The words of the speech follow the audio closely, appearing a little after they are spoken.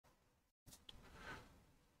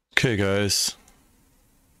Okay, guys.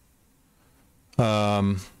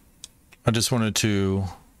 I just wanted to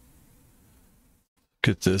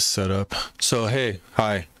get this set up. So, hey,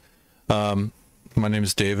 hi. My name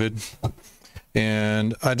is David,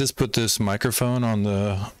 and I just put this microphone on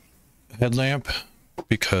the headlamp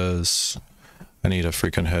because I need a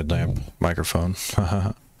freaking headlamp microphone.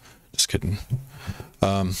 Just kidding.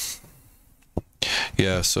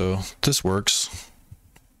 Yeah, so this works.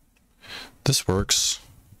 This works.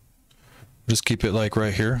 Just keep it like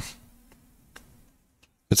right here.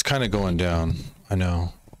 It's kind of going down. I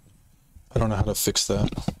know. I don't know how to fix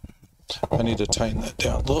that. I need to tighten that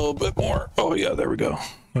down a little bit more. Oh yeah, there we go.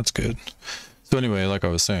 That's good. So anyway, like I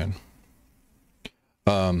was saying,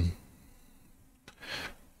 I'll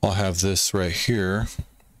have this right here,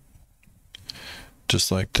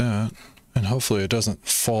 just like that, and hopefully it doesn't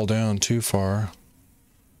fall down too far.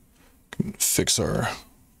 Fix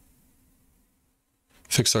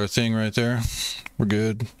our thing right there. We're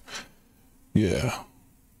good. Yeah.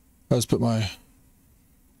 Let's put my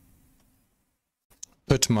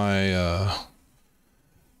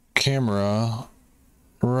camera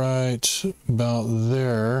right about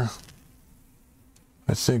there.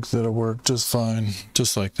 I think that'll work just fine,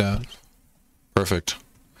 just like that. Perfect.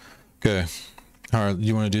 Okay. All right,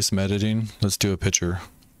 you want to do some editing? Let's do a picture.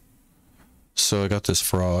 So I got this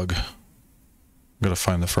frog. I'm gonna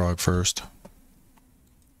find the frog first.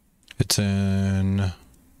 It's in,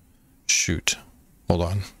 shoot, hold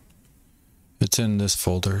on. It's in this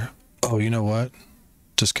folder. Oh, you know what?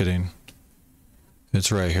 Just kidding.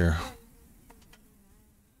 It's right here.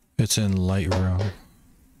 It's in Lightroom.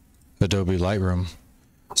 Adobe Lightroom.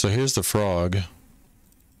 So here's the frog.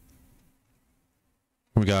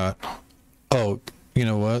 We got, oh, you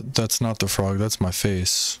know what? That's not the frog, that's my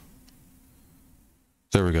face.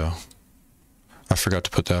 There we go. I forgot to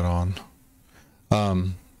put that on.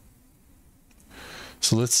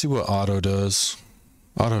 So let's see what auto does.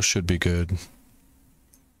 Auto should be good.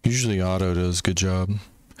 Usually auto does a good job.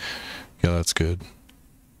 Yeah, that's good.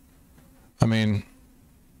 I mean,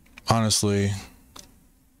 honestly,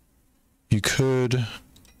 you could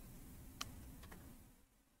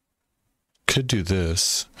do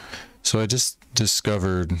this. So I just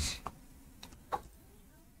discovered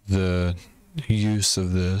the use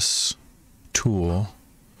of this tool.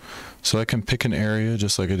 So I can pick an area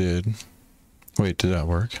just like I did. Wait, did that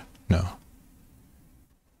work? No.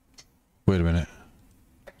 Wait a minute.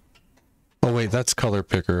 Oh wait, that's color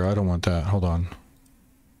picker. I don't want that. Hold on.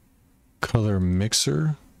 Color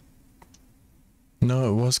mixer? No,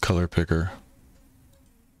 it was color picker.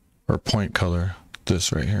 Or point color.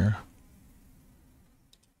 This right here.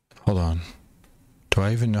 Hold on. Do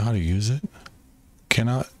I even know how to use it?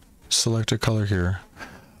 Cannot select a color here.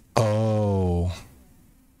 Oh.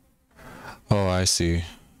 Oh, I see.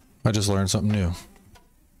 I just learned something new.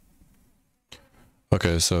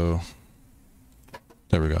 Okay, so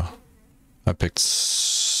there we go. I picked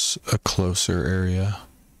a closer area.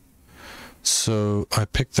 So I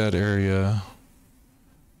picked that area,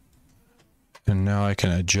 and now I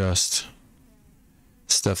can adjust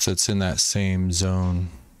stuff that's in that same zone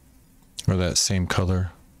or that same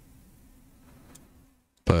color.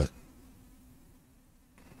 But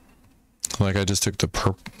like I just took the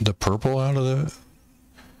purple out of the.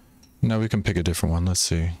 Now we can pick a different one. Let's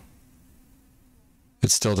see. It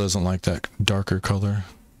still doesn't like that darker color.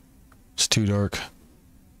 It's too dark.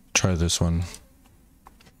 Try this one.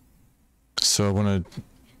 So I want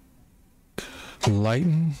to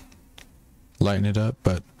lighten it up,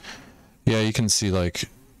 but yeah, you can see like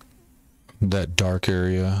that dark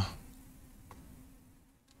area.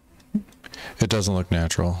 It doesn't look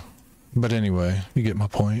natural. But anyway, you get my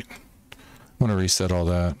point. I want to reset all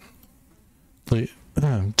that.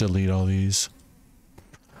 Delete all these.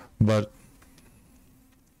 But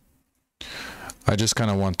I just kind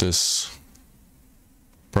of want this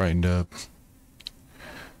brightened up.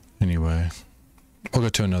 Anyway, we'll go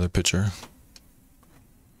to another picture.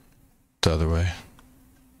 The other way.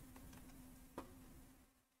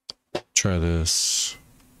 Try this.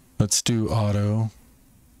 Let's do auto.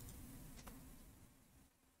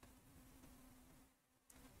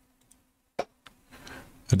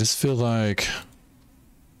 I just feel like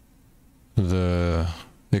the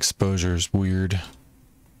exposure is weird.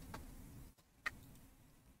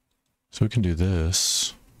 So we can do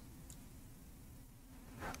this.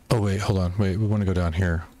 Oh wait, hold on. Wait, we want to go down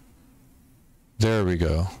here. There we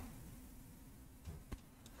go.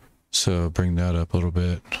 So bring that up a little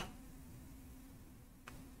bit.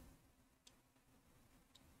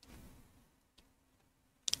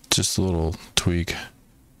 Just a little tweak.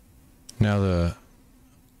 Now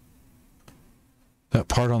that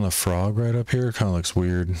part on the frog right up here kind of looks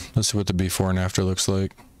weird. Let's see what the before and after looks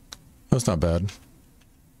like. That's not bad.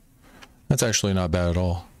 That's actually not bad at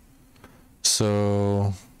all.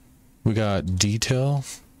 So we got detail.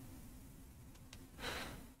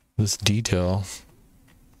 This detail,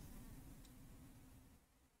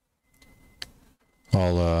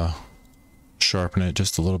 I'll sharpen it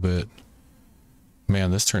just a little bit.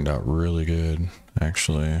 Man, this turned out really good,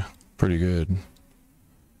 actually. Pretty good.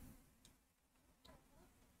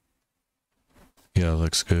 Yeah,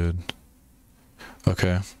 looks good.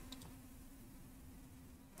 Okay.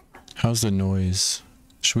 How's the noise?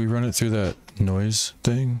 Should we run it through that noise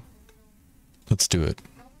thing? Let's do it.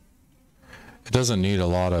 It doesn't need a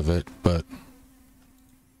lot of it, but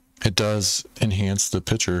it does enhance the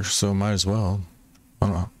picture, so might as well. I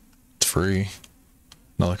don't know. It's free.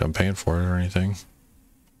 Not like I'm paying for it or anything.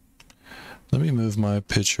 Let me move my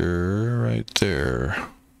picture right there.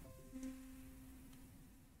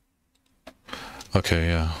 Okay,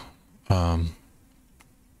 yeah.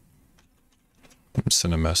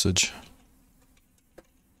 Send a message.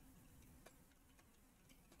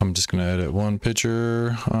 I'm just gonna edit one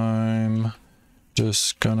picture. I'm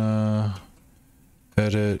just gonna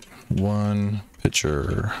edit one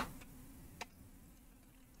picture.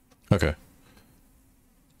 Okay.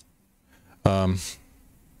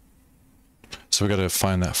 So we gotta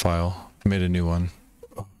find that file. I made a new one.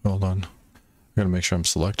 Oh, hold on. I gotta make sure I'm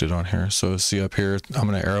selected on here. So see up here, I'm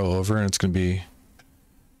gonna arrow over and it's gonna be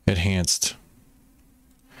enhanced.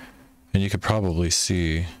 And you could probably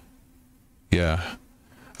see, yeah.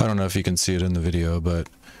 I don't know if you can see it in the video, but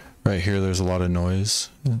right here there's a lot of noise.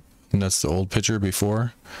 And that's the old picture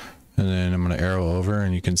before. And then I'm gonna arrow over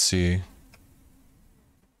and you can see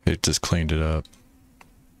it just cleaned it up.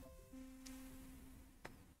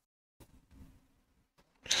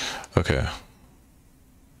 Okay.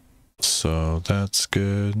 So that's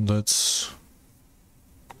good. Let's...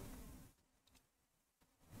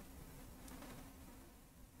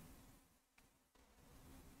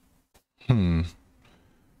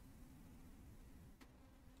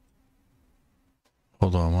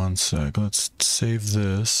 Hold on one sec. Let's save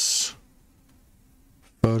this.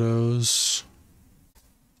 Photos.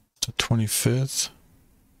 The 25th.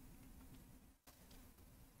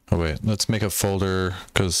 Oh wait, let's make a folder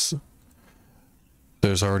because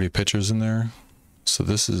there's already pictures in there. So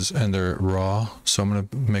this is, and they're raw. So I'm gonna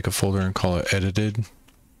make a folder and call it edited.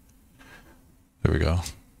 There we go.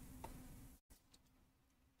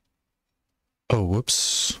 Oh,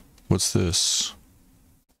 whoops. What's this?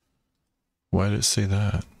 Why did it say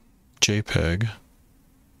that? JPEG.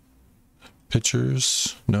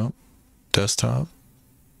 Pictures. Nope. Desktop.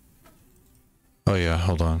 Oh yeah,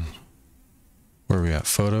 hold on. Where are we at?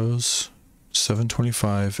 Photos.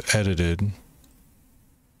 725 edited.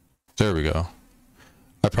 There we go.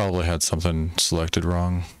 I probably had something selected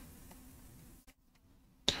wrong.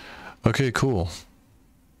 Okay, cool.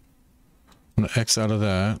 I'm gonna X out of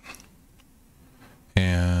that.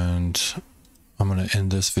 And I'm gonna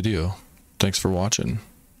end this video. Thanks for watching.